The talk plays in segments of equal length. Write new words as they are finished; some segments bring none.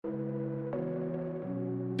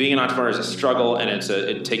being an entrepreneur is a struggle, and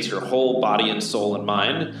it takes your whole body and soul and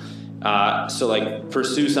mind. So like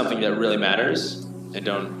pursue something that really matters, and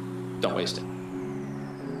don't waste it.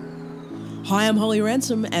 Hi, I'm Holly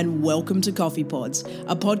Ransom, and welcome to Coffee Pods,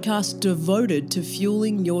 a podcast devoted to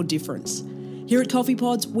fueling your difference. Here at Coffee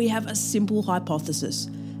Pods, we have a simple hypothesis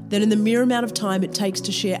that in the mere amount of time it takes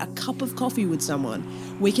to share a cup of coffee with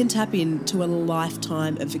someone, we can tap into a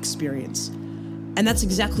lifetime of experience. And that's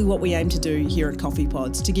exactly what we aim to do here at Coffee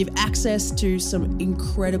Pods, to give access to some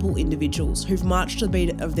incredible individuals who've marched to the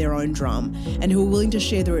beat of their own drum and who are willing to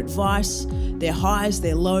share their advice, their highs,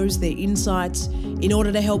 their lows, their insights, in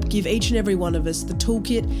order to help give each and every one of us the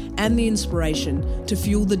toolkit and the inspiration to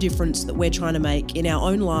fuel the difference that we're trying to make in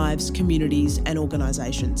our own lives, communities, and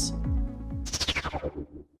organisations.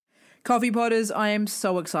 Coffee Potters, I am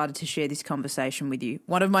so excited to share this conversation with you.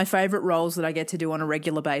 One of my favourite roles that I get to do on a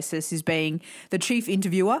regular basis is being the chief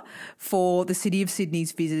interviewer for the City of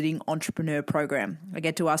Sydney's Visiting Entrepreneur program. I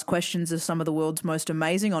get to ask questions of some of the world's most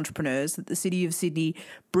amazing entrepreneurs that the City of Sydney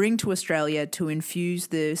bring to Australia to infuse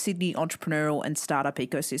the Sydney entrepreneurial and startup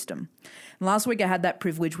ecosystem. And last week I had that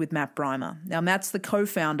privilege with Matt Brimer. Now, Matt's the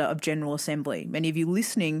co-founder of General Assembly. Many of you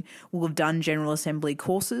listening will have done General Assembly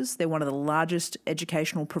courses. They're one of the largest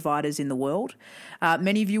educational providers in the world.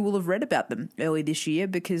 Many of you will have read about them early this year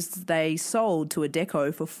because they sold to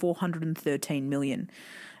Adecco for $413 million.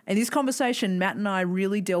 In this conversation, Matt and I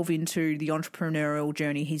really delve into the entrepreneurial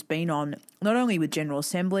journey he's been on, not only with General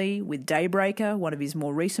Assembly, with Daybreaker, one of his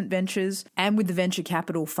more recent ventures, and with the venture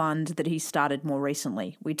capital fund that he started more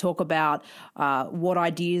recently. We talk about what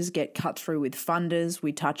ideas get cut through with funders.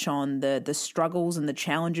 We touch on the struggles and the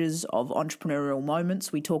challenges of entrepreneurial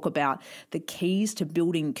moments. We talk about the keys to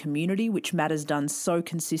building community, which Matt has done so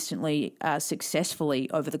consistently, successfully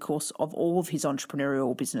over the course of all of his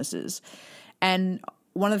entrepreneurial businesses. And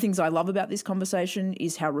one of the things I love about this conversation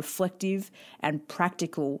is how reflective and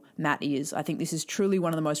practical Matt is. I think this is truly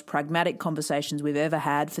one of the most pragmatic conversations we've ever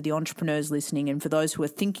had for the entrepreneurs listening and for those who are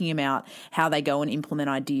thinking about how they go and implement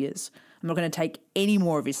ideas. I'm not going to take any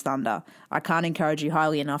more of his thunder. I can't encourage you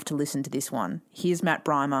highly enough to listen to this one. Here's Matt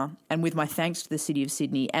Brimer, and with my thanks to the City of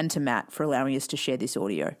Sydney and to Matt for allowing us to share this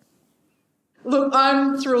audio. Look,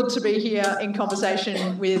 I'm thrilled to be here in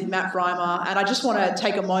conversation with Matt Brimer, and I just want to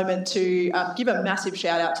take a moment to give a massive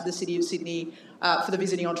shout out to the City of Sydney for the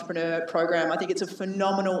Visiting Entrepreneur program. I think it's a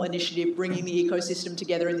phenomenal initiative bringing the ecosystem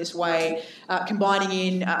together in this way, combining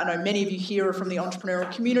in, I know many of you here are from the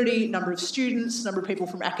entrepreneurial community, number of students, number of people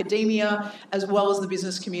from academia, as well as the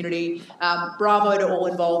business community. Bravo to all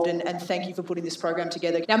involved, and thank you for putting this program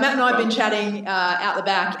together. Now, Matt and I have been chatting out the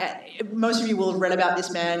back. Most of you will have read about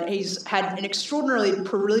this man. He's had an extraordinarily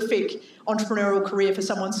prolific entrepreneurial career for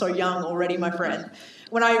someone so young already, my friend.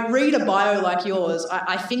 When I read a bio like yours,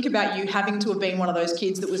 I think about you having to have been one of those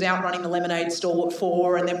kids that was out running the lemonade stall at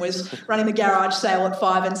 4 and then was running the garage sale at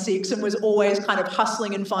 5 and 6 and was always kind of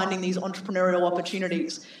hustling and finding these entrepreneurial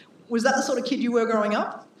opportunities. Was that the sort of kid you were growing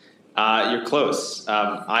up? You're close.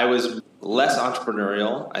 I was less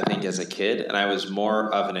entrepreneurial, I think, as a kid, and I was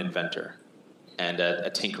more of an inventor and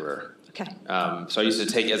a tinkerer. Okay. So I used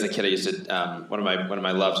to take, as a kid, one of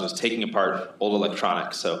my loves was taking apart old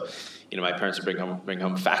electronics. So, my parents would bring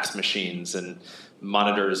home fax machines and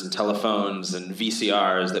monitors and telephones and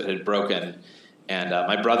VCRs that had broken. And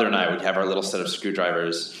my brother and I would have our little set of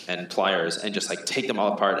screwdrivers and pliers and just like take them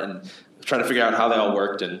all apart and try to figure out how they all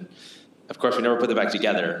worked. And of course, we never put them back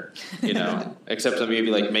together, except to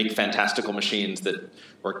maybe like make fantastical machines that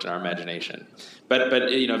worked in our imagination. But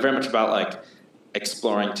very much about like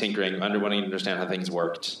exploring, tinkering, wanting to understand how things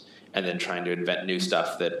worked, and then trying to invent new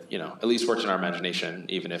stuff that, at least works in our imagination,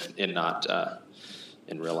 even if not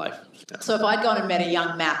in real life. Yeah. So if I'd gone and met a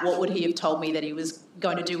young Matt, what would he have told me that he was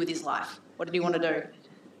going to do with his life? What did he want to do?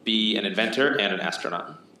 Be an inventor and an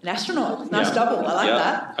astronaut. An astronaut. Nice double. I like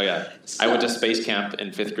that. Oh, yeah. So, I went to space camp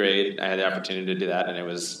in 5th grade. I had the opportunity to do that, and it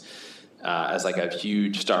was, as like a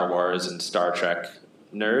huge Star Wars and Star Trek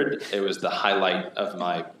nerd, it was the highlight of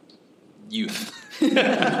my youth. And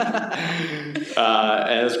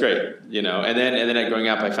it was great, and then growing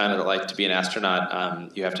up, I found that to be an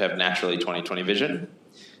astronaut, you have to have naturally 20/20 vision,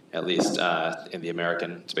 at least in the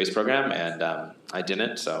American space program, and I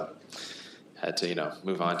didn't, so had to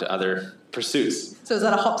move on to other pursuits. So is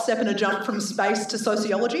that a hop, step, and a jump from space to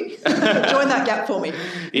sociology? Join that gap for me.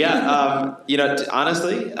 Yeah,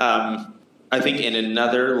 honestly, I think in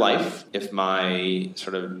another life, if my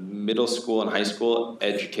sort of middle school and high school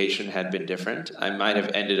education had been different, I might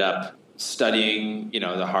have ended up studying,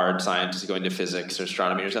 the hard sciences, going to physics or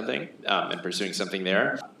astronomy or something, and pursuing something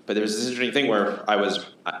there. But there was this interesting thing where I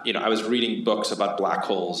was reading books about black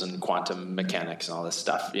holes and quantum mechanics and all this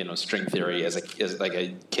stuff, string theory as like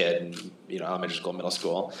a kid in, elementary school, middle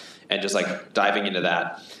school, and just like diving into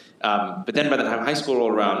that. But then by the time high school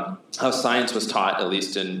rolled around, how science was taught, at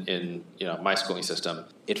least in my schooling system,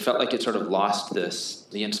 it felt like it sort of lost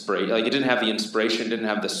the inspiration. Like it didn't have the inspiration, didn't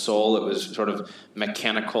have the soul. It was sort of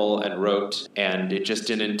mechanical and rote, and it just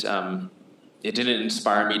didn't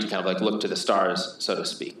inspire me to kind of like look to the stars, so to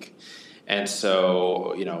speak. And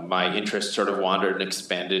so, my interest sort of wandered and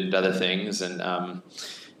expanded into other things, and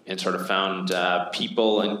sort of found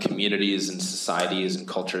people and communities and societies and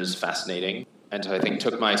cultures fascinating. And so I think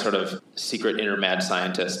took my sort of secret inner mad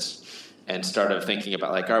scientist and started thinking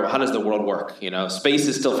about like, all right, well, how does the world work? Space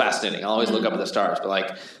is still fascinating. I'll always look up at the stars, but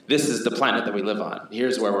like, this is the planet that we live on.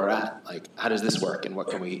 Here's where we're at. Like, how does this work? And what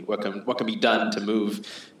can be done to move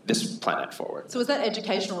this planet forward? So was that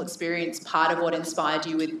educational experience part of what inspired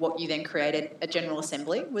you with what you then created at General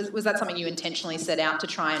Assembly? Was that something you intentionally set out to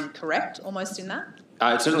try and correct almost in that?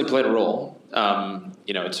 It certainly played a role.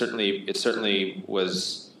 It certainly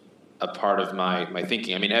was a part of my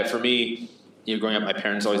thinking. I mean, for me, growing up, my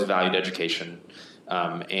parents always valued education,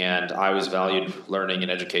 and I always valued learning and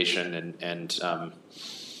education, and it's an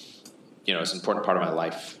important part of my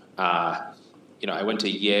life. I went to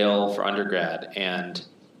Yale for undergrad, and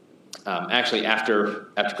actually after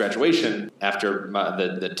graduation, after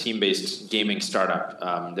the team-based gaming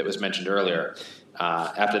startup that was mentioned earlier,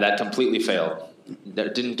 after that completely failed,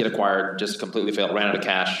 that didn't get acquired, just completely failed, ran out of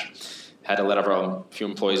cash. Had to let a few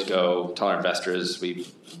employees go, tell our investors, we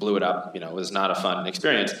blew it up. It was not a fun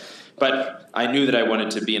experience. But I knew that I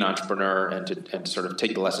wanted to be an entrepreneur and to sort of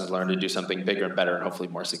take the lessons learned to do something bigger and better and hopefully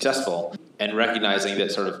more successful. And recognizing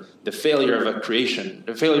that sort of the failure of my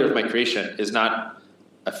creation is not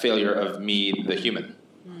a failure of me, the human.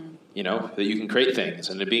 That you can create things.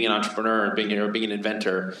 And being an entrepreneur and being an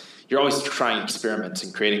inventor, you're always trying experiments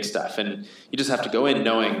and creating stuff. And you just have to go in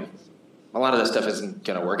knowing a lot of that stuff isn't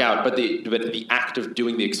going to work out, but the act of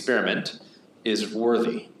doing the experiment is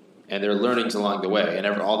worthy, and there are learnings along the way, and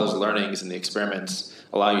all those learnings and the experiments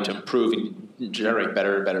allow you to improve and generate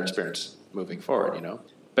better and better experience moving forward.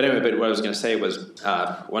 But anyway, what I was going to say was,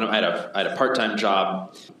 I had a part-time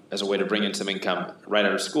job as a way to bring in some income right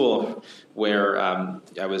out of school, where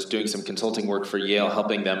I was doing some consulting work for Yale,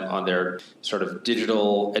 helping them on their sort of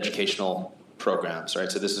digital educational programs. Right,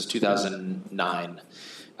 so this is 2009.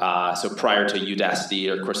 So prior to Udacity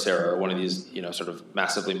or Coursera or one of these, sort of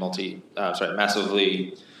massively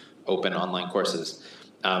open online courses.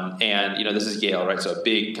 And this is Yale, right? So a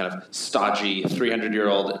big kind of stodgy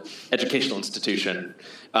 300-year-old educational institution.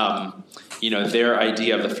 Their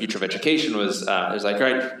idea of the future of education was like,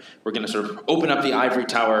 all right, we're going to sort of open up the ivory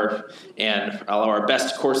tower and allow our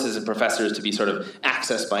best courses and professors to be sort of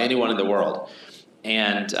accessed by anyone in the world.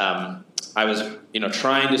 And I was,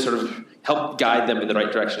 trying to sort of help guide them in the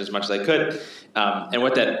right direction as much as I could. And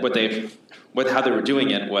how they were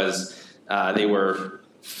doing it was they were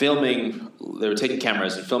taking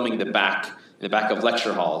cameras and filming the back of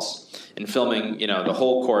lecture halls and filming, the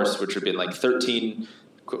whole course, which would be like 13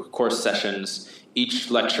 course sessions,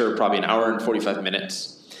 each lecture probably an hour and 45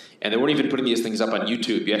 minutes. And they weren't even putting these things up on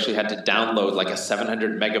YouTube. You actually had to download like a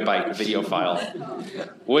 700 megabyte video file,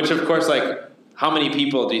 which of course, like, how many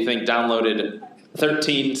people do you think downloaded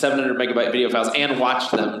 13 700 megabyte video files and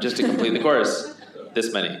watched them just to complete the course?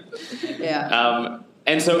 This many. Yeah.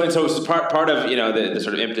 And so it was part of the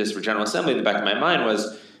sort of impetus for General Assembly in the back of my mind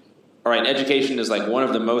was, all right, education is like one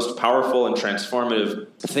of the most powerful and transformative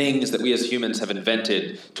things that we as humans have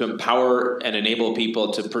invented to empower and enable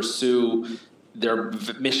people to pursue their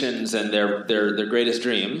missions and their greatest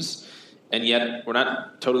dreams. And yet we're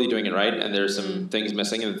not totally doing it right, and there's some things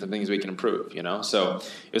missing and some things we can improve. So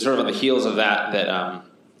it was sort of on the heels of that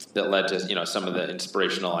led to some of the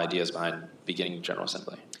inspirational ideas behind beginning General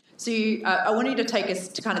Assembly. So I want you to take us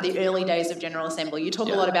to kind of the early days of General Assembly. You talk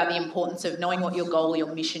a lot about the importance of knowing what your goal,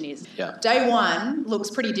 your mission is. Yeah. Day one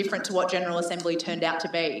looks pretty different to what General Assembly turned out to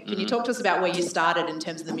be. Can you talk to us about where you started in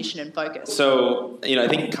terms of the mission and focus? So, I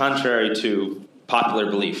think contrary to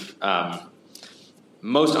popular belief,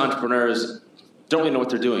 most entrepreneurs don't really know what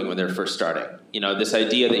they're doing when they're first starting. This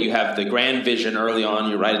idea that you have the grand vision early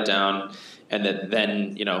on, you write it down, and that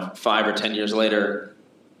then, 5 or 10 years later,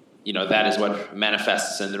 that is what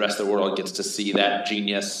manifests and the rest of the world gets to see that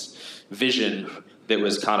genius vision that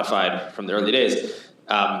was codified from the early days.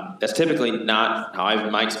 That's typically not how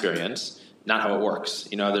in my experience, not how it works.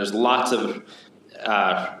 There's lots of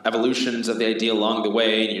evolutions of the idea along the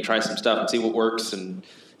way, and you try some stuff and see what works and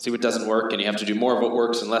see what doesn't work, and you have to do more of what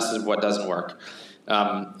works and less of what doesn't work.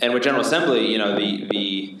 And with General Assembly,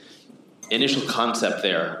 the initial concept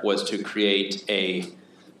there was to create the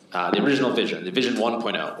original vision, the Vision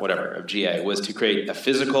 1.0, whatever, of GA, was to create a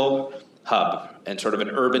physical hub and sort of an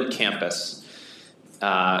urban campus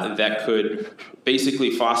that could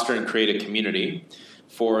basically foster and create a community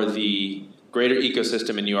for the greater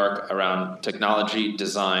ecosystem in New York around technology,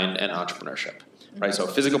 design, and entrepreneurship. Right? So a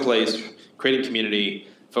physical place, creating community,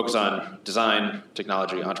 focus on design,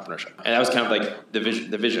 technology, entrepreneurship. And that was kind of like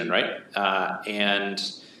the vision, right? And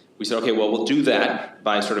we said, okay, well, we'll do that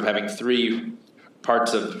by sort of having three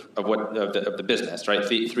parts of the business, right?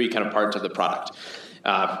 Three kind of parts of the product.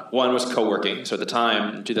 One was co-working. So at the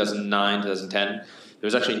time, in 2009, 2010, there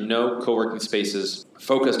was actually no co-working spaces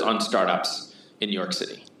focused on startups in New York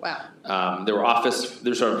City. Wow. There were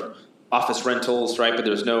sort of office rentals, right? But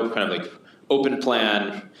there was no kind of like open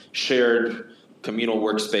plan, shared communal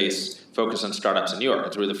workspace focused on startups in New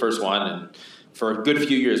York. So we were the first one, and for a good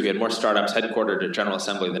few years, we had more startups headquartered at General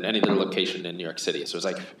Assembly than any other location in New York City. So it was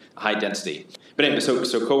like high density. But anyway,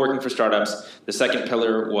 so co-working for startups. The second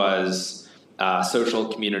pillar was social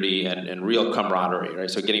community and real camaraderie,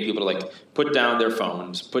 right? So getting people to like put down their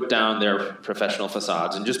phones, put down their professional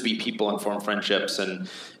facades, and just be people and form friendships and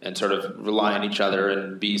sort of rely on each other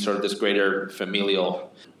and be sort of this greater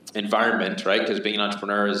familial environment, right? Because being an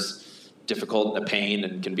entrepreneur is difficult and a pain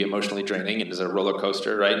and can be emotionally draining and is a roller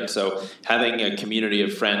coaster, right? And so having a community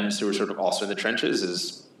of friends who are sort of also in the trenches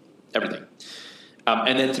is everything.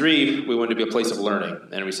 And then three, we wanted to be a place of learning.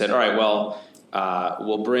 And we said, all right, well,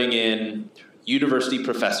 we'll bring in university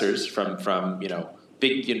professors from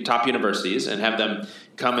big top universities and have them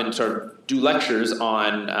come and sort of do lectures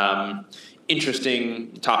on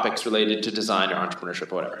interesting topics related to design or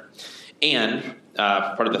entrepreneurship or whatever. And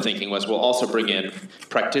part of the thinking was we'll also bring in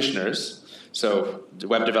practitioners, so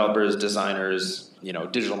web developers, designers,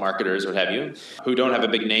 digital marketers, what have you, who don't have a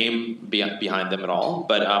big name behind them at all,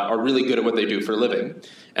 but are really good at what they do for a living.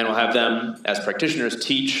 And we'll have them, as practitioners,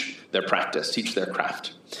 teach their practice, teach their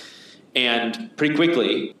craft. And pretty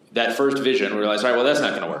quickly, that first vision, we realized, all right, well, that's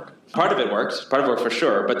not going to work. Part of it worked for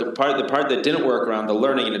sure, but the part that didn't work around the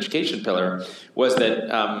learning and education pillar was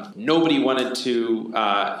that nobody wanted to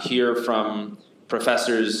hear from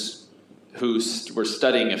professors who were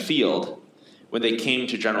studying a field when they came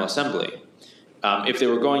to General Assembly. If they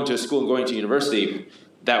were going to school and going to university,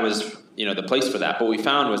 that was the place for that. But what we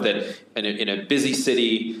found was that in a busy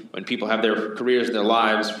city, when people have their careers and their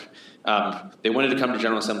lives, they wanted to come to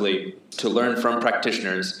General Assembly to learn from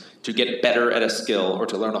practitioners, to get better at a skill or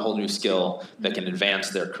to learn a whole new skill that can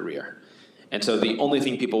advance their career. And so the only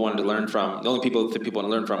thing people wanted to learn from, the only people that people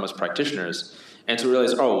wanted to learn from was practitioners. And so we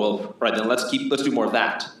realized, right, then let's do more of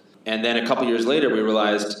that. And then a couple years later, we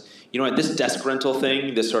realized, this desk rental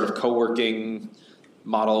thing, this sort of co-working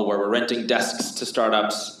model where we're renting desks to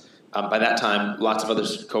startups, by that time, lots of other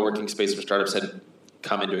co-working spaces for startups had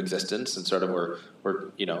come into existence and sort of were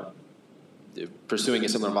pursuing a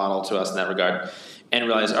similar model to us in that regard, and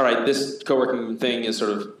realized, all right, this co-working thing is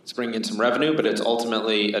sort of bringing in some revenue, but it's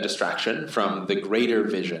ultimately a distraction from the greater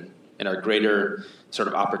vision and our greater sort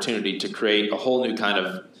of opportunity to create a whole new kind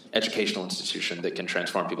of educational institution that can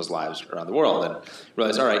transform people's lives around the world. And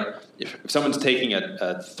realize, all right, if someone's taking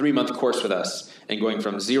a 3-month course with us and going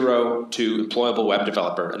from zero to employable web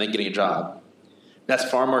developer and then getting a job, that's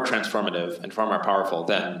far more transformative and far more powerful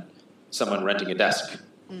than someone renting a desk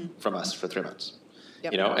from us for 3 months.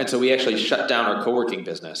 Yep. And so we actually shut down our co-working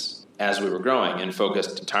business as we were growing and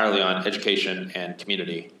focused entirely on education and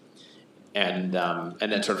community, and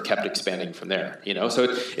then sort of kept expanding from there. So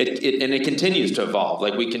it continues to evolve.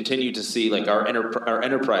 Like we continue to see like our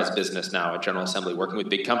enterprise business now at General Assembly, working with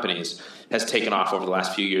big companies, has taken off over the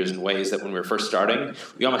last few years in ways that when we were first starting,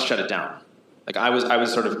 we almost shut it down. Like I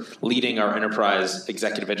was sort of leading our enterprise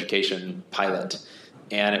executive education pilot,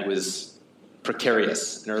 and it was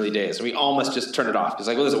precarious in early days. And we almost just turned it off. It's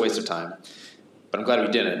like, well, this is a waste of time. But I'm glad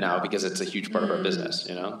we did it now because it's a huge part of our business,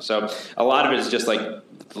 So a lot of it is just like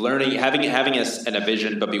learning, having a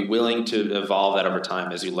vision, but be willing to evolve that over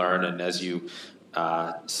time as you learn and as you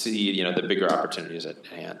see, the bigger opportunities at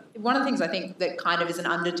hand. One of the things I think that kind of is an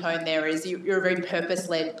undertone there is you're a very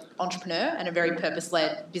purpose-led entrepreneur and a very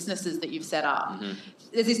purpose-led businesses that you've set up. Mm-hmm.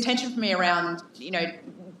 There's this tension for me around,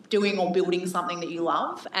 doing or building something that you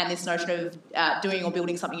love and this notion of doing or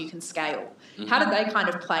building something you can scale. Mm-hmm. How did they kind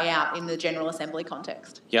of play out in the General Assembly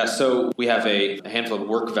context? Yeah, so we have a handful of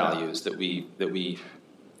work values that we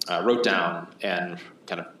wrote down and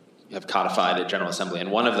kind of have codified at General Assembly.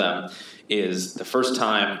 And one of them is the first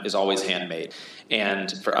time is always handmade.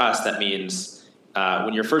 And for us, that means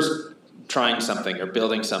when you're first trying something or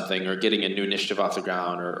building something or getting a new initiative off the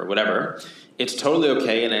ground or whatever, it's totally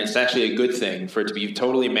okay, and it's actually a good thing for it to be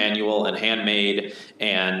totally manual and handmade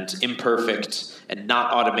and imperfect and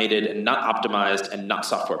not automated and not optimized and not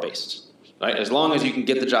software-based. Right? As long as you can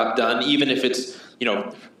get the job done, even if it's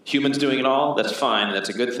humans doing it all, that's fine, and that's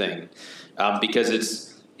a good thing, because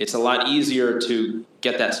it's a lot easier to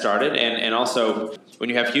get that started, and also when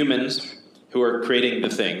you have humans who are creating the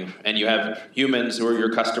thing, and you have humans who are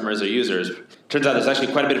your customers or users, turns out there's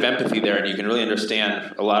actually quite a bit of empathy there, and you can really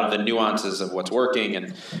understand a lot of the nuances of what's working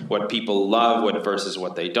and what people love versus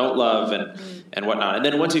what they don't love and whatnot. And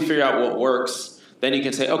then once you figure out what works, then you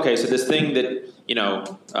can say, okay, so this thing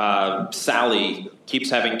that Sally keeps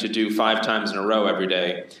having to do 5 times in a row every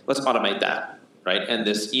day, let's automate that, right? And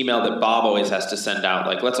this email that Bob always has to send out,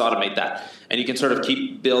 like, let's automate that. And you can sort of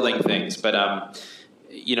keep building things, but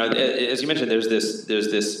as you mentioned, there's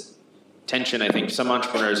this tension. I think some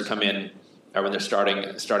entrepreneurs come in when they're starting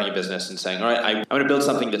a business and saying, all right, I'm going to build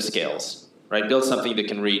something that scales, right? Build something that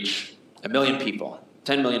can reach 1 million people,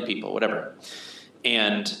 10 million people, whatever.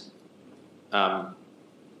 And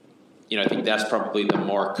I think that's probably the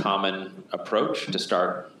more common approach to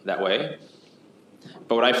start that way.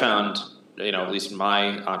 But what I found, at least in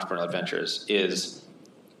my entrepreneurial adventures, is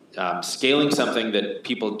scaling something that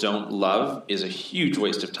people don't love is a huge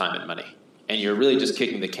waste of time and money. And you're really just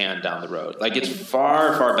kicking the can down the road. Like, it's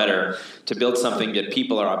far, far better to build something that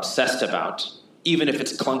people are obsessed about, even if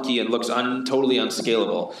it's clunky and looks totally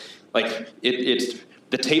unscalable. Like, it's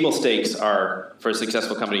the table stakes are, for a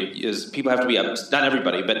successful company, is people have to be, not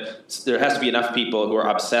everybody, but there has to be enough people who are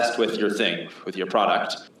obsessed with your thing, with your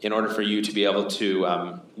product, in order for you to be able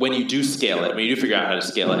to, when you do scale it, when you do figure out how to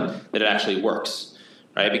scale it, that it actually works.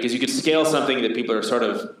 Right? Because you could scale something that people are sort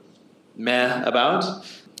of meh about,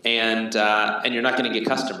 and you're not going to get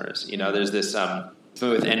customers. There's this something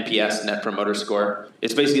with NPS, Net Promoter Score.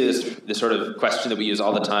 It's basically this sort of question that we use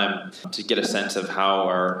all the time to get a sense of how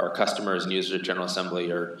our customers and users at General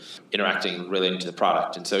Assembly are interacting relating to the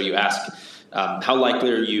product. And so you ask, how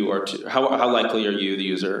likely are you, how likely are you, the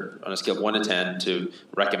user, on a scale of 1 to 10, to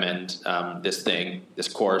recommend this thing, this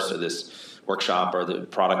course, or this workshop, or the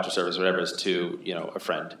product or service, whatever it is, to a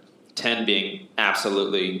friend? 10 being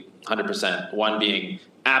absolutely 100%, 1 being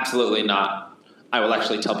absolutely not. I will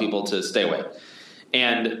actually tell people to stay away.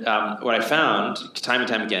 And what I found time and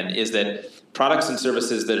time again is that products and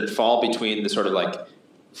services that fall between the sort of like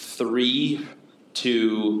 3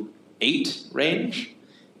 to 8 range,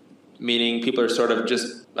 meaning people are sort of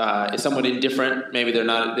just somewhat indifferent. Maybe they're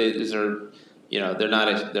not. They're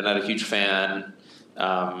not a huge fan.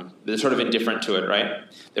 They're sort of indifferent to it, right?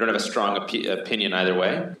 They don't have a strong opinion either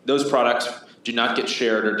way. Those products do not get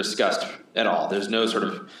shared or discussed at all. There's no sort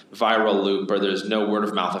of viral loop, or there's no word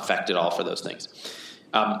of mouth effect at all for those things.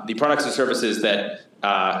 The products and services that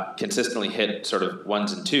consistently hit sort of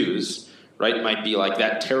 1s and 2s, right, might be like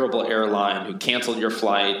that terrible airline who canceled your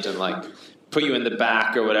flight and like put you in the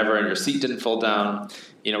back or whatever, and your seat didn't fold down.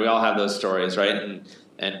 We all have those stories, right?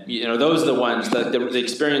 And those are the ones, the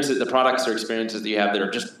experiences, the products or experiences that you have that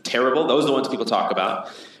are just terrible. Those are the ones people talk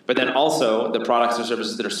about. But then also the products or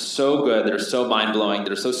services that are so good, that are so mind-blowing,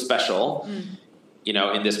 that are so special,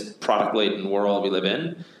 in this product-laden world we live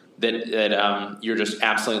in, that you're just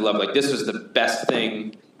absolutely love. Like, this was the best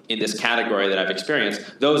thing in this category that I've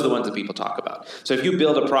experienced. Those are the ones that people talk about. So if you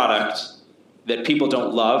build a product that people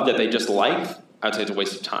don't love, that they just like, I would say it's a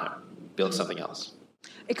waste of time. Build something else.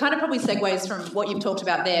 It kind of probably segues from what you've talked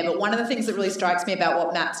about there, but one of the things that really strikes me about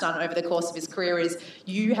what Matt's done over the course of his career is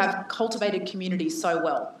you have cultivated community so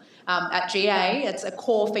well. At GA, it's a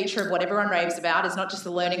core feature of what everyone raves about. It's not just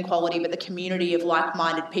the learning quality, but the community of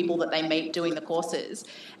like-minded people that they meet doing the courses.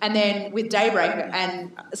 And then with Daybreaker,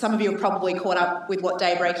 and some of you have probably caught up with what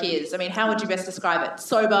Daybreak is. I mean, how would you best describe it?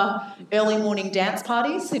 Sober, early morning dance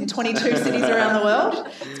parties in 22 cities around the world.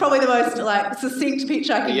 It's probably the most succinct pitch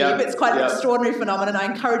I can give. It's quite an extraordinary phenomenon. I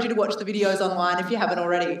encourage you to watch the videos online if you haven't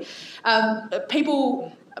already.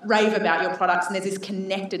 People rave about your products, and there's this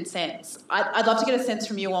connected sense. I'd love to get a sense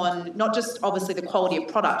from you on not just obviously the quality of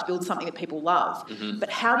product, build something that people love, but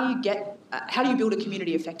how do you build a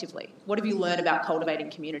community effectively? What have you learned about cultivating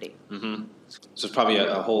community? So it's probably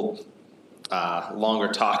a whole longer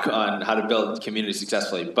talk on how to build community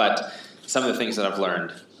successfully, but some of the things that I've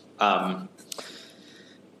learned.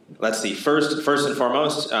 Let's see. First and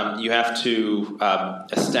foremost, you have to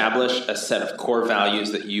establish a set of core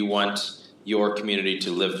values that you want your community to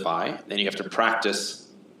live by, and you have to practice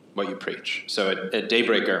what you preach. So at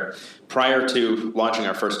Daybreaker, prior to launching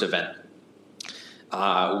our first event,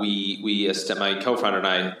 my co-founder and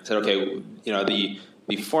I said, okay, the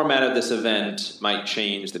the format of this event might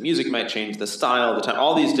change, the music might change, the style, the time,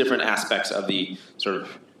 all these different aspects of the sort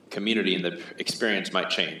of community and the experience might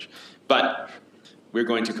change. But we're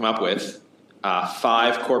going to come up with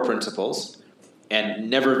 5 core principles and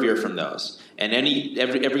never veer from those. And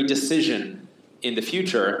every decision in the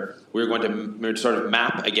future, we're going to sort of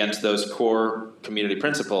map against those core community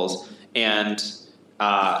principles, and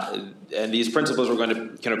these principles we're going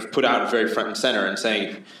to kind of put out very front and center and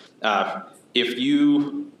saying, if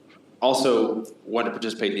you also want to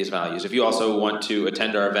participate in these values, if you also want to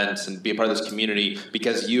attend our events and be a part of this community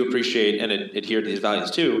because you appreciate and adhere to these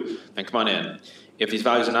values too, then come on in. If these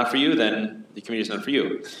values are not for you, then the community is not for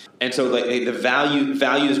you. And so like the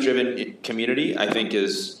values-driven community, I think,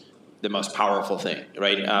 is the most powerful thing,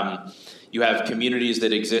 right? You have communities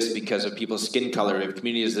that exist because of people's skin color. You have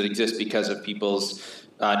communities that exist because of people's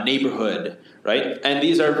neighborhood, right? And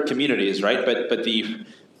these are communities, right? But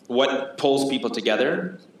what pulls people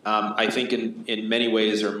together, I think in many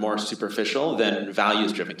ways are more superficial than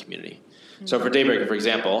values-driven community. So for Daybreaker, for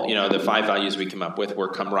example, the 5 values we come up with were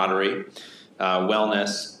camaraderie,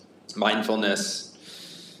 wellness,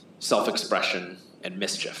 mindfulness, self-expression, and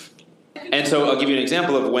mischief. And so I'll give you an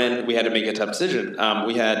example of when we had to make a tough decision.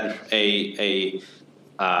 We had a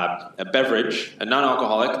beverage, a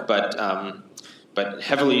non-alcoholic, but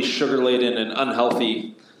heavily sugar-laden and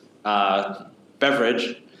unhealthy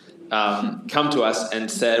beverage, come to us and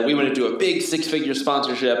said, we want to do a big 6-figure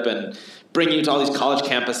sponsorship and bring you to all these college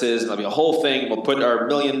campuses, and there'll be a whole thing. We'll put our 1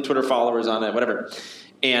 million Twitter followers on it, whatever.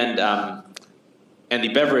 And the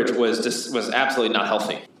beverage was absolutely not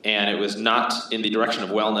healthy, and it was not in the direction of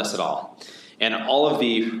wellness at all. And all of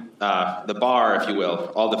the bar, if you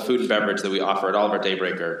will, all the food and beverage that we offer at all of our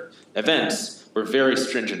Daybreaker events, we're very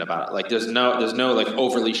stringent about it. Like there's no like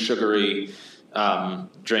overly sugary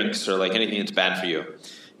drinks or like anything that's bad for you,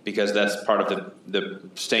 because that's part of the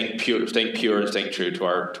staying pure and staying true to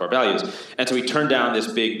our values. And so we turned down this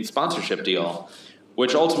big sponsorship deal,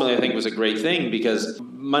 which ultimately I think was a great thing, because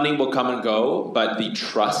money will come and go, but the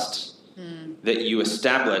trust that you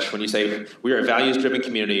establish when you say, we are a values-driven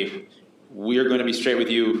community, we are going to be straight with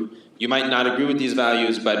you. You might not agree with these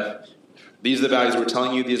values, but these are the values we're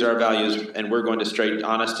telling you, these are our values, and we're going to stay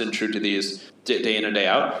honest and true to these day in and day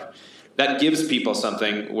out. That gives people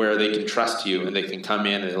something where they can trust you and they can come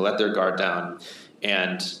in and they let their guard down.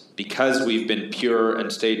 And because we've been pure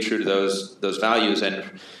and stayed true to those values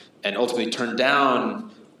and ultimately turned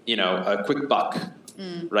down, a quick buck,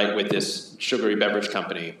 right, with this sugary beverage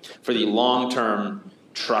company for the long-term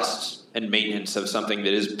trust and maintenance of something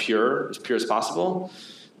that is pure as possible,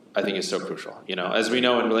 I think is so crucial. As we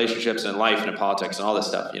know in relationships and life and in politics and all this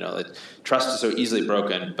stuff, trust is so easily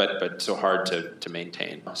broken, but so hard to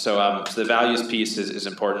maintain. So the values piece is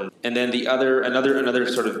important. And then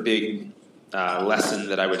another sort of big lesson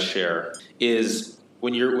that I would share is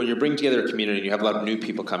when you're bringing together a community and you have a lot of new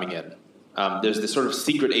people coming in, there's this sort of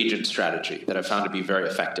secret agent strategy that I've found to be very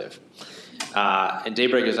effective. And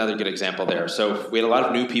Daybreaker is another good example there. So we had a lot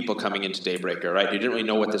of new people coming into Daybreaker, right? Who didn't really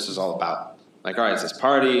know what this was all about. Like, all right, it's this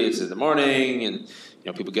party, it's in the morning, and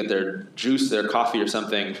people get their juice, their coffee or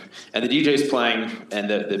something, and the DJ's playing,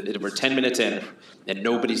 and we're 10 minutes in, and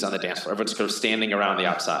nobody's on the dance floor. Everyone's sort of standing around the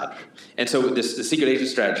outside. And so the secret agent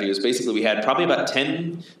strategy is basically we had probably about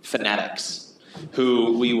 10 fanatics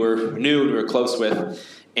who we were close with,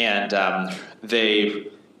 and they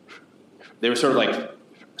were sort of like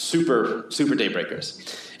super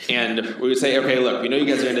Daybreakers. And we would say, okay, look, we know you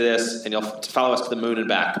guys are into this, and you'll follow us to the moon and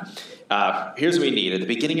back. Here's what we need. At the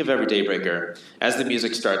beginning of every Daybreaker, as the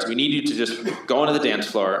music starts, we need you to just go onto the dance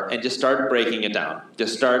floor and just start breaking it down.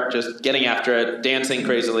 Just start getting after it, dancing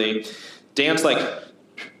crazily. Dance like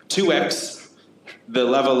 2x the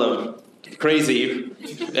level of crazy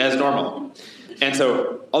as normal. And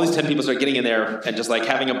so all these 10 people start getting in there and just like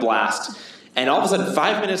having a blast. And all of a sudden,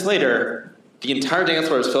 5 minutes later, the entire dance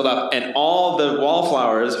floor is filled up, and all the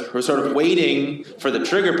wallflowers were sort of waiting for the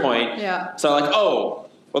trigger point. Yeah. So like, oh,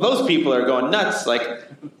 well, those people are going nuts. Like,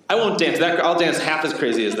 I won't dance that. I'll dance half as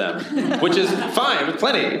crazy as them, which is fine,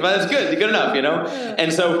 plenty, but it's good enough,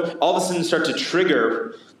 And so all of a sudden start to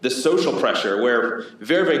trigger the social pressure, where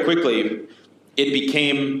very, very quickly it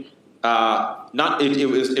became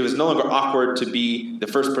it was no longer awkward to be the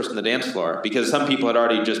first person on the dance floor, because some people had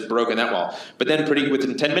already just broken that wall. But then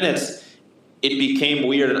within 10 minutes, it became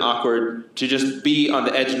weird and awkward to just be on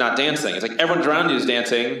the edge not dancing. It's like everyone around you is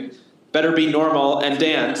dancing. Better be normal and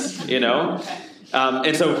dance,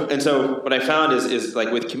 And so what I found is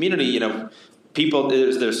like with community, people,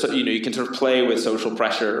 there's you can sort of play with social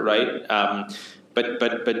pressure, right?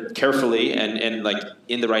 but carefully and like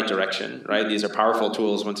in the right direction, right? These are powerful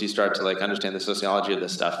tools once you start to like understand the sociology of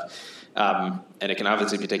this stuff. And it can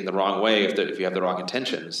obviously be taken the wrong way if you have the wrong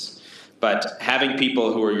intentions. But having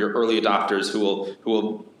people who are your early adopters who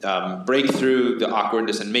will break through the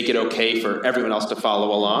awkwardness and make it okay for everyone else to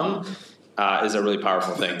follow along is a really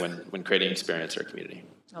powerful thing when creating experience or community.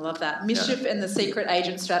 I love that. Mischief and the secret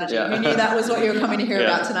agent strategy. Yeah. Who knew that was what you were coming to hear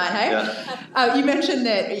Yeah. about tonight, hey? Yeah. You mentioned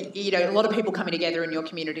that, a lot of people coming together in your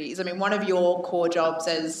communities. I mean, one of your core jobs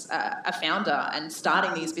as a founder and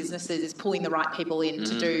starting these businesses is pulling the right people in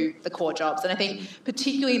to do the core jobs. And I think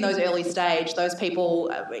particularly in those early stage, those people,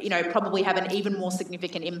 probably have an even more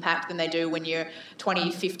significant impact than they do when you're 20,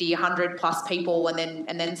 50, 100 plus people and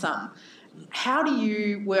then some. How do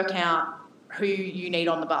you work out who you need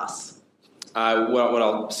on the bus? What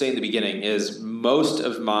I'll say in the beginning is most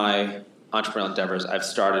of my entrepreneurial endeavors I've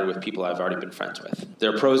started with people I've already been friends with.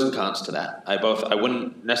 There are pros and cons to that. I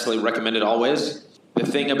wouldn't necessarily recommend it always. The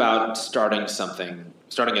thing about starting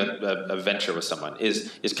a venture with someone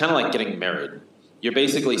is kind of like getting married. You're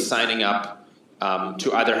basically signing up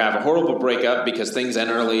to either have a horrible breakup because things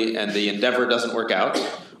end early and the endeavor doesn't work out,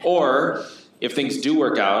 or if things do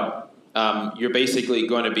work out, you're basically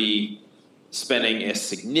going to be spending a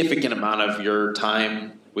significant amount of your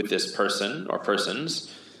time with this person or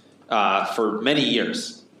persons for many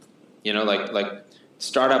years. Like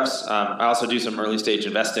startups. I also do some early stage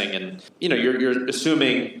investing, and you're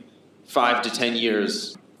assuming 5 to 10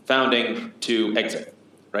 years founding to exit,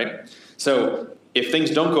 right? So if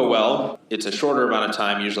things don't go well, it's a shorter amount of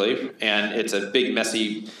time usually, and it's a big,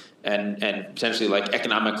 messy, and potentially like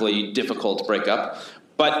economically difficult breakup.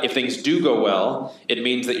 But if things do go well, it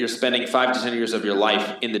means that you're spending 5 to 10 years of your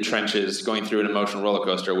life in the trenches going through an emotional roller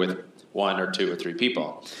coaster with 1 or 2 or 3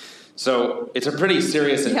 people. So it's a pretty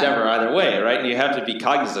serious endeavor either way, right? And you have to be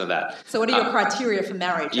cognizant of that. So what are your criteria for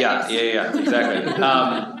marriage? Yeah, exactly.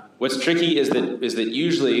 What's tricky is that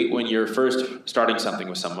usually when you're first starting something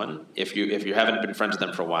with someone, if you haven't been friends with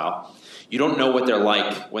them for a while, you don't know what they're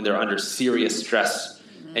like when they're under serious stress.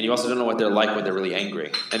 And you also don't know what they're like when they're really angry.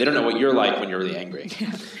 And they don't know what you're like when you're really angry.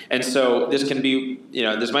 Yeah. And so this can be,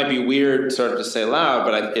 this might be weird sort of to say loud,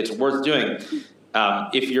 but it's worth doing.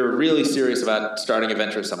 If you're really serious about starting a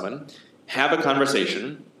venture with someone, have a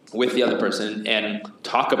conversation with the other person and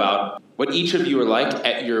talk about what each of you are like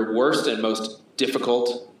at your worst and most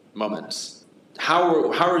difficult moments. How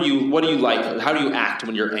are you, what do you like? How do you act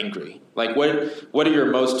when you're angry? Like what are your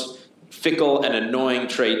most fickle and annoying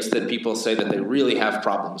traits that people say that they really have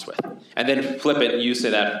problems with, and then flip it and you say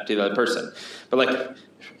that to the other person. But like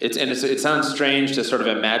it sounds strange to sort of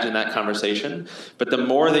imagine that conversation, but the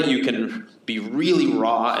more that you can be really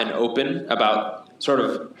raw and open about sort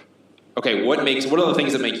of, okay, what are the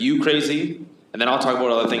things that make you crazy, and then I'll talk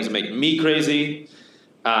about other things that make me crazy,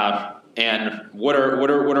 and what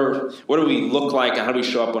do we look like and how do we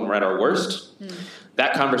show up when we're at our worst.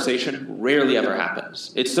 That conversation rarely ever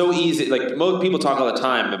happens. It's so easy. Like most people talk all the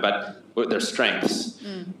time about their strengths,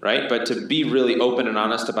 right? But to be really open and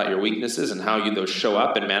honest about your weaknesses and how those show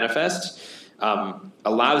up and manifest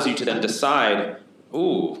allows you to then decide,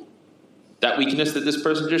 ooh, that weakness that this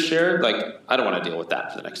person just shared, like I don't want to deal with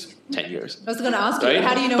that for the next 10 years. I was going to ask you, right?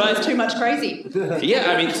 How do you know if it's too much crazy?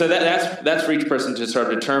 Yeah, I mean, so that's for each person to sort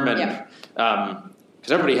of determine. Yeah.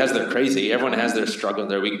 Because everybody has their crazy. Everyone has their struggle,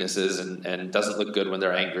 their weaknesses, and doesn't look good when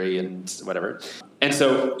they're angry and whatever. And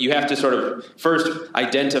so you have to sort of first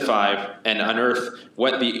identify and unearth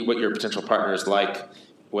what your potential partner is like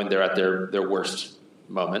when they're at their worst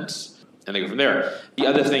moments, and then go from there. The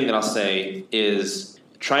other thing that I'll say is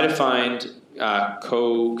try to find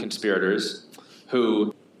co-conspirators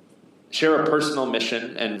who share a personal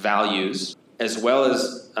mission and values, as well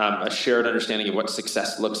as a shared understanding of what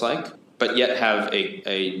success looks like, but yet have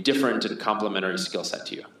a different and complementary skill set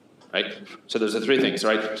to you, right? So there's the 3 things,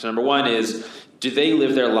 right? So number 1 is, do they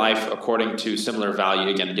live their life according to similar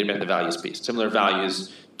value? Again, getting back to the values piece. Similar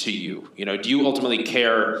values to you. Do you ultimately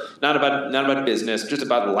care not about business, just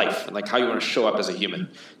about life and like how you want to show up as a human?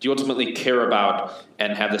 Do you ultimately care about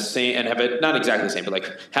and have the same, and have it not exactly the same, but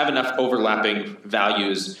like have enough overlapping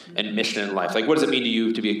values and mission in life? Like, what does it mean to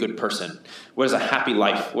you to be a good person? What is a happy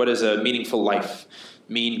life? What is a meaningful life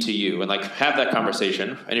mean to you? And like have that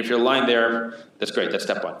conversation. And if you're aligned there, that's great. That's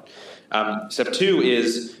step 1. Step 2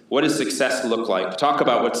 is, what does success look like? Talk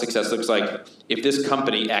about what success looks like. If this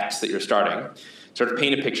company X that you're starting, sort of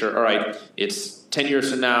paint a picture. All right, it's 10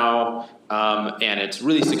 years from now, and it's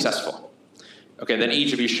really successful. Okay, then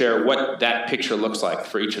each of you share what that picture looks like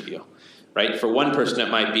for each of you. right? For one person, it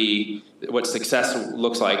might be what success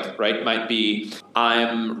looks like, right? It might be,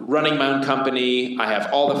 I'm running my own company. I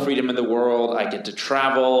have all the freedom in the world. I get to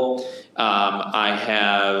travel. I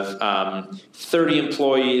have 30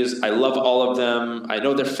 employees. I love all of them. I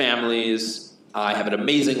know their families. I have an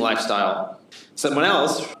amazing lifestyle. Someone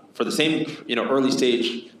else, for the same early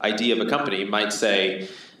stage idea of a company, might say,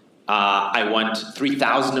 I want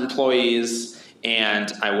 3,000 employees,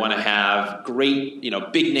 and I want to have great,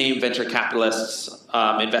 big name venture capitalists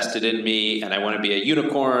invested in me, and I want to be a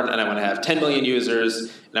unicorn, and I want to have 10 million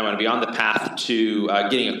users, and I want to be on the path to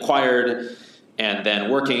getting acquired and then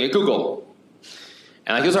working at Google.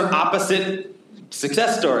 And those are opposite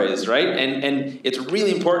success stories, right? And it's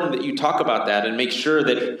really important that you talk about that and make sure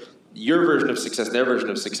that your version of success, their version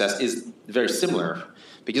of success is very similar.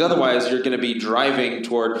 Because otherwise you're going to be driving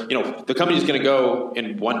toward, the company's going to go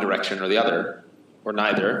in one direction or the other, or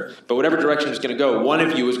neither. But whatever direction it's going to go, one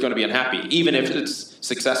of you is going to be unhappy, even if it's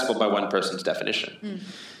successful by one person's definition.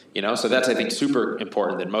 So that's, I think, super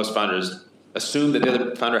important that most founders assume that the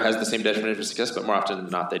other founder has the same definition of success, but more often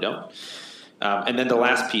than not, they don't. And then the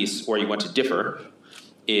last piece where you want to differ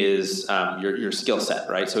is your skill set,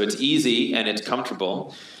 right? So it's easy and it's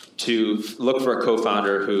comfortable to look for a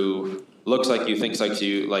co-founder who looks like you, thinks like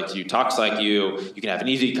you, talks like you. You can have an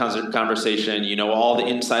easy conversation. You know all the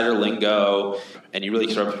insider lingo, and you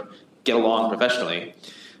really sort of get along professionally.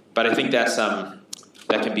 But I think that's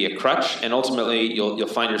that can be a crutch, and ultimately you'll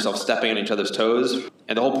find yourself stepping on each other's toes.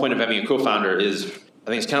 And the whole point of having a co-founder is, I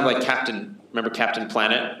think it's kind of like Captain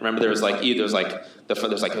Planet? Remember there's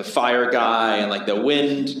the fire guy and like the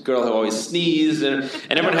wind girl who always sneezed, and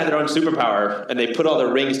everyone had their own superpower, and they put all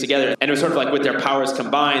their rings together, and it was sort of like with their powers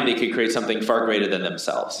combined, they could create something far greater than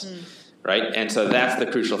themselves. Right? And so that's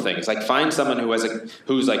the crucial thing. It's like find someone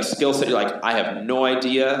who's like skill set. You're like, I have no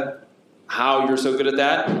idea how you're so good at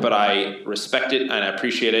that, but I respect it and I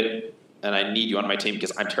appreciate it, and I need you on my team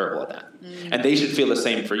because I'm terrible at that. And they should feel the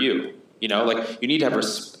same for you. You need to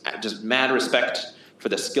have just mad respect for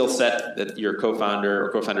the skill set that your co-founder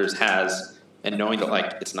or co-founders has, and knowing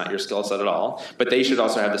that it's not your skill set at all. But they should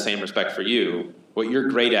also have the same respect for you. What you're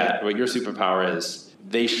great at, what your superpower is,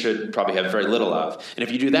 they should probably have very little of. And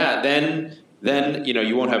if you do that, then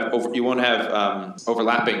you won't have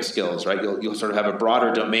overlapping skills, right? You'll sort of have a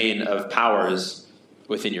broader domain of powers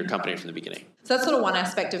within your company from the beginning. So that's sort of one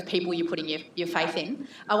aspect of people you're putting your faith in.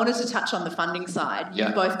 I wanted to touch on the funding side.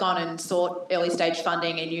 You've both gone and sought early stage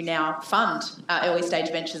funding, and you now fund early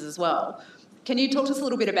stage ventures as well. Can you talk to us a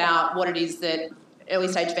little bit about what it is that early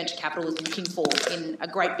stage venture capital is looking for in a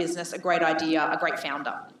great business, a great idea, a great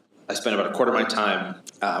founder? I spent about a quarter of my time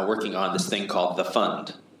working on this thing called the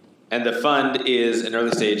fund. And the fund is an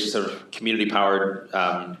early stage sort of community-powered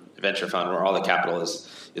venture fund where all the capital is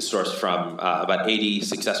sourced from about 80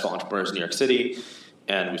 successful entrepreneurs in New York City.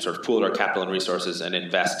 And we sort of pooled our capital and resources and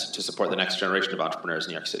invest to support the next generation of entrepreneurs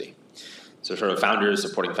in New York City. So sort of founders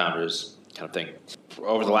supporting founders kind of thing.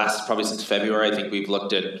 Over the last, probably since February, I think we've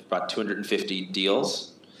looked at about 250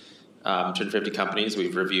 deals, 250 companies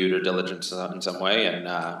we've reviewed or diligenced in some way, and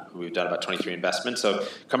we've done about 23 investments. So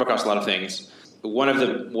come across a lot of things. One of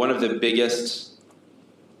the biggest,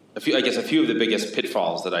 a few of the biggest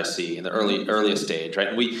pitfalls that I see in the earliest stage, right?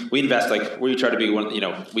 And we invest we try to be one.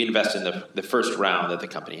 We invest in the first round that the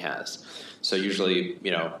company has. So usually,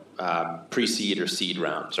 pre-seed or seed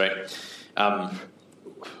rounds, right?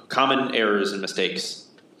 Common errors and mistakes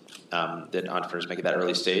that entrepreneurs make at that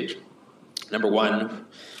early stage. Number one,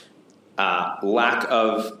 lack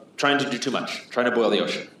of trying to do too much, trying to boil the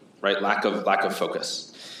ocean, right? Lack of focus.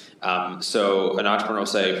 So an entrepreneur will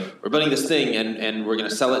say, we're building this thing and we're going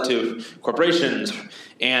to sell it to corporations,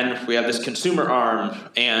 and we have this consumer arm,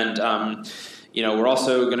 and we're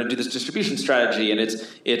also going to do this distribution strategy, and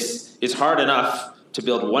it's hard enough to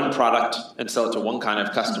build one product and sell it to one kind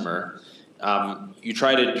of customer. You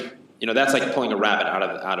try to, that's like pulling a rabbit out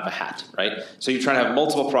of a hat, right? So you try to have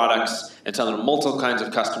multiple products and sell them to multiple kinds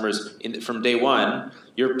of customers from day one.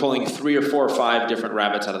 You're pulling 3 or 4 or 5 different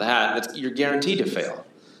rabbits out of the hat. You're guaranteed to fail.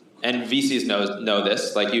 And VCs know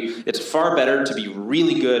this. It's far better to be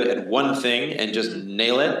really good at one thing and just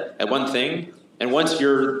nail it at one thing. And once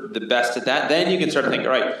you're the best at that, then you can start to think,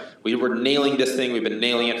 all right, we were nailing this thing. We've been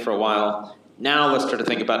nailing it for a while. Now let's start to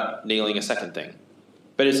think about nailing a second thing.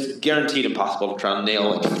 But it's guaranteed impossible to try and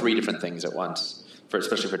nail 3 different things at once,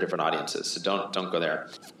 especially for different audiences. So don't go there.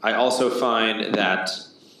 I also find that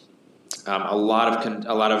a lot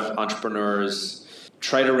of entrepreneurs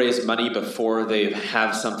try to raise money before they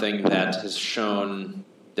have something that has shown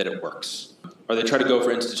that it works. Or they try to go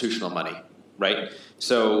for institutional money right?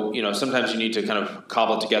 So, sometimes you need to kind of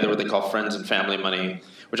cobble together what they call friends and family money,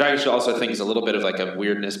 which I actually also think is a little bit of like a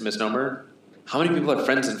weirdness misnomer. How many people have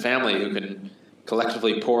friends and family who can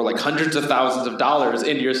collectively pour like hundreds of thousands of dollars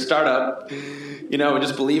into your startup, and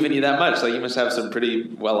just believe in you that much? Like, you must have some pretty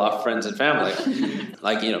well-off friends and family.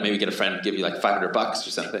 Like, maybe get a friend to give you like $500 or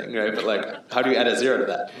something, right? But like, how do you add a zero to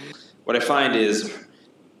that? What I find is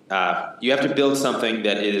you have to build something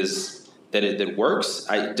that works.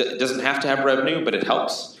 It doesn't have to have revenue, but it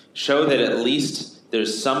helps. Show that at least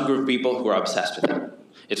there's some group of people who are obsessed with it.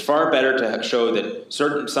 It's far better to show that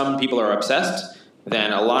some people are obsessed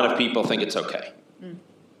than a lot of people think it's okay.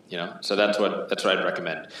 So that's what I'd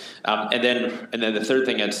recommend. And then the third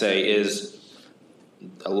thing I'd say is,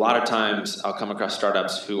 a lot of times I'll come across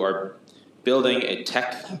startups who are building a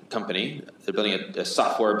tech company. They're building a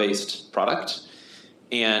software-based product,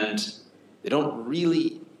 and they don't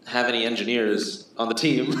really have any engineers on the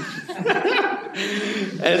team.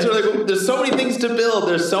 And it's sort of like, there's so many things to build.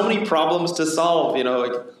 There's so many problems to solve.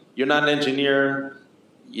 Like, you're not an engineer.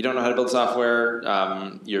 You don't know how to build software.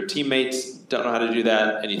 Your teammates don't know how to do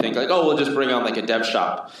that. And you think like, oh, we'll just bring on like a dev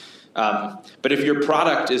shop. But if your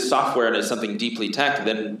product is software and it's something deeply tech,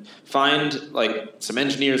 then find like some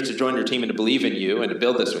engineers to join your team and to believe in you and to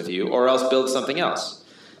build this with you, or else build something else.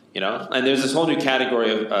 And there's this whole new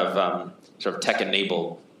category of sort of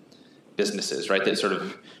tech-enabled businesses, right, that sort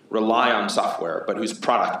of rely on software, but whose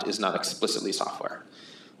product is not explicitly software,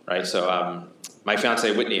 right? So my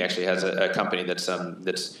fiance Whitney actually has a company that's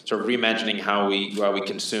sort of reimagining how we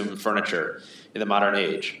consume furniture in the modern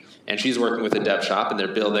age, and she's working with a dev shop, and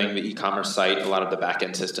they're building the e-commerce site, a lot of the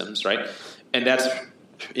back-end systems, right? And that's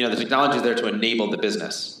the technology is there to enable the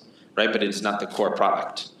business, right? But it's not the core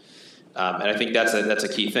product, and I think that's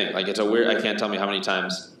a key thing. Like, it's a weird. I can't tell me how many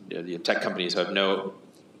times the tech companies have no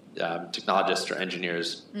technologists or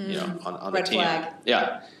engineers, on the team. Red flag.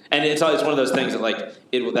 Yeah, and it's one of those things that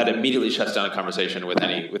that immediately shuts down a conversation with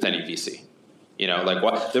any VC.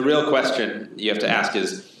 What the real question you have to ask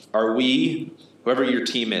is: are we, whoever your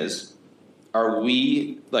team is, are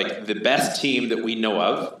we like the best team that we know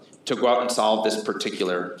of to go out and solve this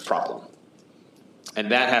particular problem?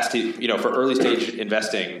 And that has to, for early stage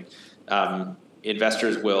investing,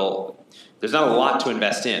 investors will. There's not a lot to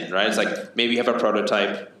invest in, right? It's like maybe you have a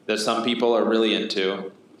prototype that some people are really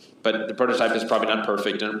into, but the prototype is probably not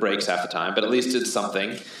perfect and it breaks half the time, but at least it's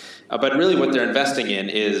something. But really what they're investing in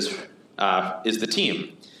is the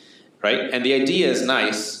team, right? And the idea is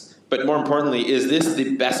nice, but more importantly, is this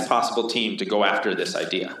the best possible team to go after this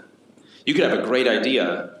idea? You could have a great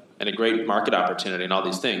idea and a great market opportunity and all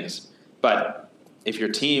these things, but if your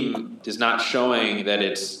team is not showing that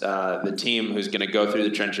it's the team who's going to go through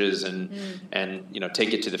the trenches and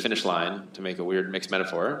take it to the finish line, to make a weird mixed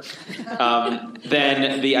metaphor,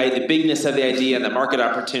 then the bigness of the idea and the market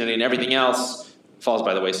opportunity and everything else falls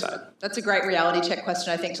by the wayside. That's a great reality check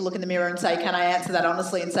question, I think, to look in the mirror and say, can I answer that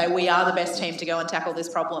honestly and say we are the best team to go and tackle this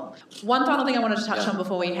problem? One final thing I wanted to touch on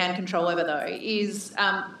before we hand control over, though, is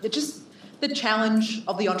just the challenge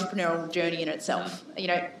of the entrepreneurial journey in itself.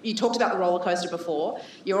 You talked about the roller coaster before.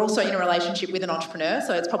 You're also in a relationship with an entrepreneur,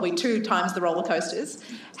 so it's probably 2 times the roller coasters.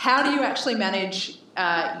 How do you actually manage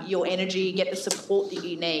your energy, get the support that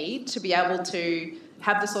you need to be able to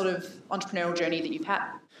have the sort of entrepreneurial journey that you've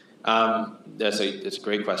had? That's a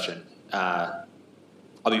great question. I'll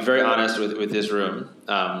be very honest with this room,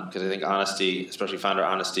 because I think honesty, especially founder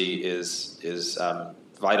honesty, is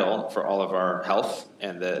vital for all of our health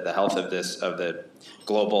and the health of the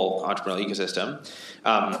global entrepreneurial ecosystem.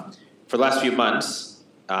 For the last few months,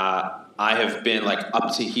 I have been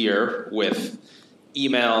up to here with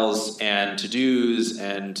emails and to-dos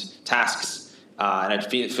and tasks, and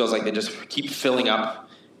it feels like they just keep filling up,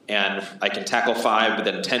 and I can tackle 5, but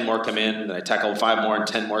then 10 more come in, and I tackle 5 more and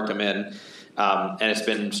 10 more come in, and it's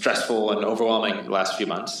been stressful and overwhelming the last few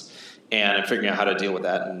months, and I'm figuring out how to deal with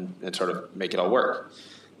that and sort of make it all work.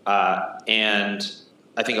 And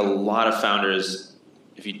I think a lot of founders,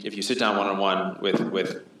 if you sit down one-on-one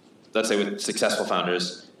with let's say with successful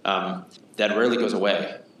founders, that rarely goes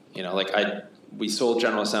away. We sold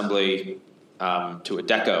General Assembly to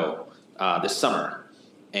Adecco this summer,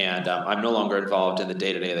 and I'm no longer involved in the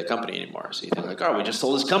day-to-day of the company anymore. So you think we just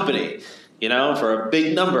sold this company, for a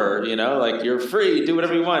big number, you're free, do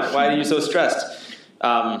whatever you want. Why are you so stressed?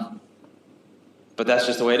 But that's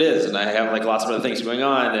just the way it is, and I have lots of other things going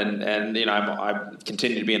on, and I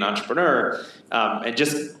continue to be an entrepreneur, and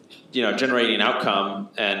just generating outcome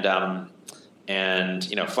and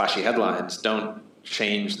flashy headlines don't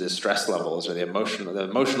change the stress levels or the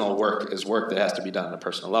emotional work is work that has to be done on a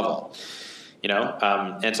personal level,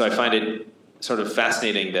 and so I find it sort of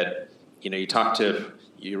fascinating that you talk to,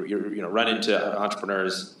 you run into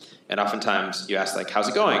entrepreneurs, and oftentimes you ask, like, how's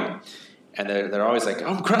it going? And they're always like, oh,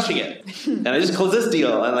 I'm crushing it. And I just closed this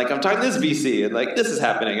deal. And, like, I'm talking to this VC. And, like, this is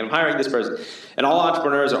happening. And I'm hiring this person. And all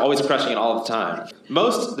entrepreneurs are always crushing it all the time.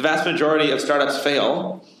 The vast majority of startups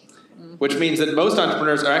fail, which means that most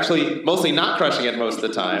entrepreneurs are actually mostly not crushing it most of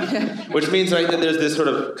the time. Which means, right, that there's this sort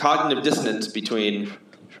of cognitive dissonance between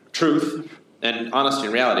truth and honesty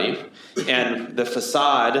and reality and the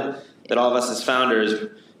facade that all of us as founders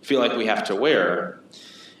feel like we have to wear.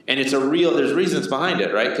 And there's reasons behind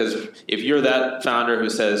it, right? Because if you're that founder who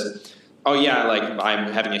says, oh yeah, like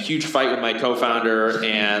I'm having a huge fight with my co-founder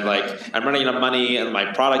and like I'm running out of money and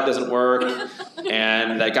my product doesn't work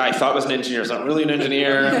and that guy I thought was an engineer is not really an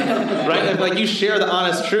engineer, right? And like you share the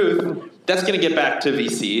honest truth, that's going to get back to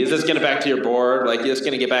VCs, that's going to get back to your board, like it's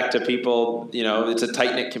going to get back to people, it's a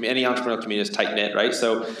tight-knit community, any entrepreneurial community is tight-knit, right?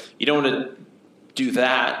 So you don't want to do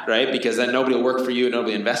that, right? Because then nobody will work for you,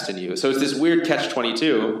 nobody will invest in you. So it's this weird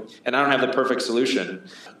catch-22, and I don't have the perfect solution.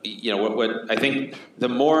 What I think the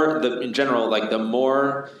more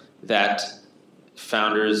that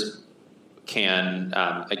founders can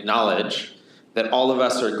acknowledge that all of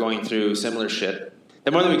us are going through similar shit,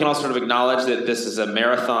 the more that we can also sort of acknowledge that this is a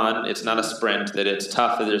marathon, it's not a sprint, that it's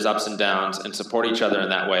tough, that there's ups and downs, and support each other in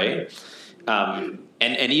that way. And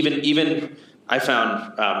even I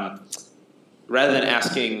found, rather than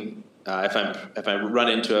asking if I run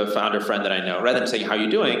into a founder friend that I know, rather than saying, how are you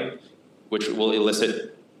doing, which will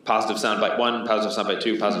elicit positive soundbite 1, positive soundbite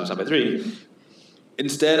 2, positive soundbite 3,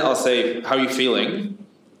 instead I'll say, how are you feeling,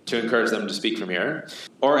 to encourage them to speak from here.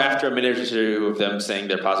 Or after a minute or two of them saying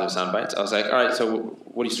their positive soundbites, I was like, all right, so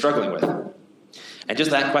what are you struggling with? And just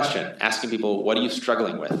that question, asking people, what are you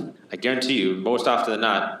struggling with? I guarantee you, more often than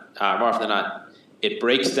not, it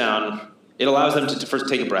breaks down, it allows them to first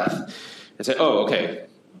take a breath and say, oh, okay,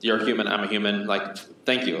 you're a human, I'm a human, like,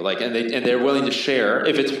 thank you. Like, and they're willing to share,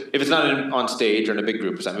 if it's not on stage or in a big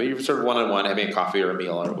group or something, you're sort of one-on-one, having a coffee or a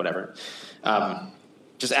meal or whatever.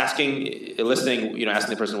 Just asking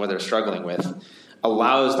the person what they're struggling with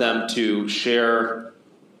allows them to share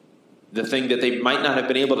the thing that they might not have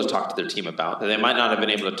been able to talk to their team about, that they might not have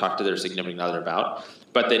been able to talk to their significant other about,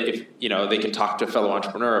 but that if they can talk to a fellow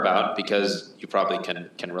entrepreneur about because you probably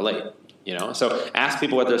can relate. So ask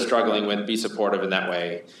people what they're struggling with, be supportive in that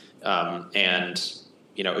way, and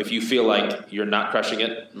if you feel like you're not crushing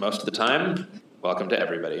it most of the time, welcome to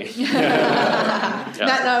everybody. Matt and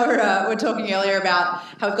I were talking earlier about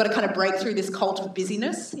how we've got to kind of break through this cult of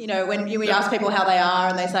busyness. When we ask people how they are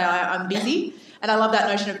and they say, I'm busy, and I love that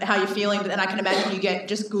notion of how you're feeling, but then I can imagine you get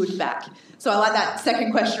just good back. So I like that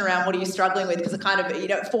second question around what are you struggling with, because it kind of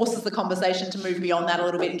it forces the conversation to move beyond that a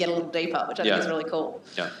little bit and get a little deeper, which I think is really cool.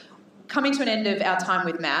 Yeah. Coming to an end of our time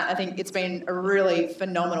with Matt, I think it's been a really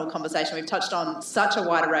phenomenal conversation. We've touched on such a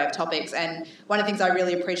wide array of topics, and one of the things I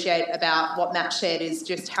really appreciate about what Matt shared is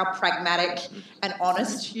just how pragmatic and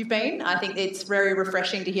honest you've been. I think it's very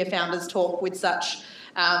refreshing to hear founders talk with such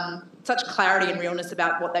clarity and realness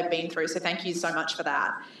about what they've been through, so thank you so much for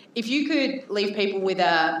that. If you could leave people with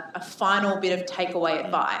a final bit of takeaway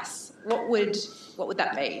advice, what would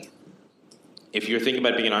that be? If you're thinking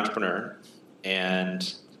about being an entrepreneur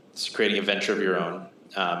and creating a venture of your own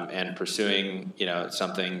and pursuing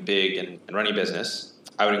something big and running a business,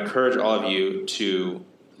 I would encourage all of you to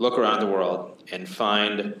look around the world and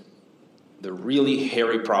find the really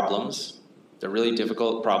hairy problems, the really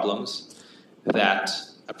difficult problems that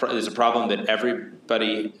there's a problem that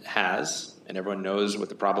everybody has and everyone knows what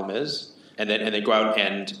the problem is, and then go out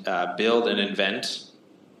and build and invent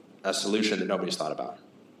a solution that nobody's thought about.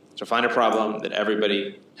 So find a problem that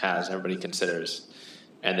everybody has, everybody considers,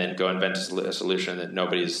 and then go invent a solution that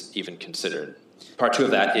nobody's even considered. Part 2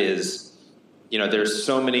 of that is, there's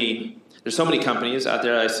so many companies out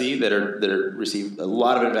there I see that receive a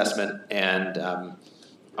lot of investment and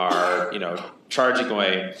are charging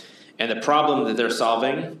away, and the problem that they're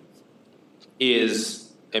solving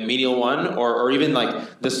is a menial one, or even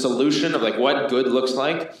like the solution of like what good looks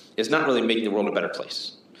like is not really making the world a better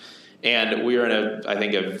place. And we are in I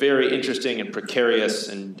think, a very interesting and precarious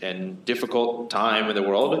and difficult time in the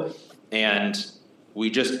world. And we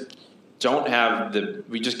just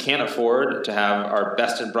we just can't afford to have our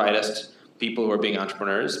best and brightest people who are being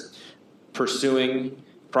entrepreneurs pursuing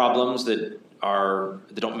problems that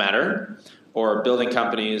don't matter, or building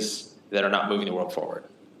companies that are not moving the world forward.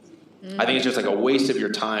 I think it's just like a waste of your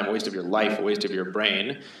time, a waste of your life, a waste of your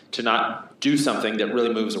brain to not do something that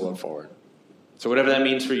really moves the world forward. So whatever that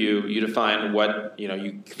means for you, you define what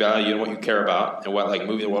you value and what you care about, and what like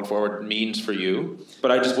moving the world forward means for you. But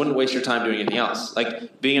I just wouldn't waste your time doing anything else.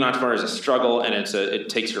 Like being an entrepreneur is a struggle, and it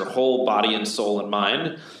takes your whole body and soul and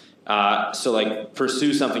mind. So like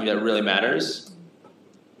pursue something that really matters,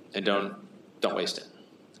 and don't waste it.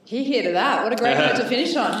 Hear to that. What a great note to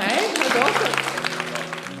finish on, hey? That's awesome.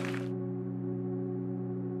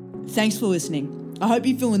 Thanks for listening. I hope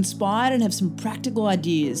you feel inspired and have some practical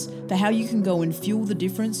ideas for how you can go and fuel the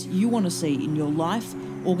difference you want to see in your life,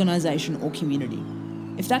 organisation or community.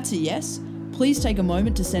 If that's a yes, please take a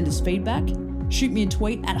moment to send us feedback, shoot me a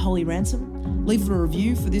tweet at Holly Ransom, leave a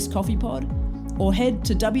review for this coffee pod, or head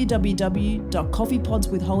to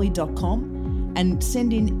www.coffeepodswithholly.com and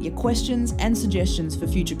send in your questions and suggestions for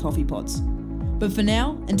future coffee pods. But for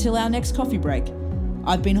now, until our next coffee break,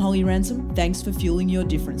 I've been Holly Ransom. Thanks for fueling your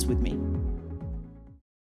difference with me.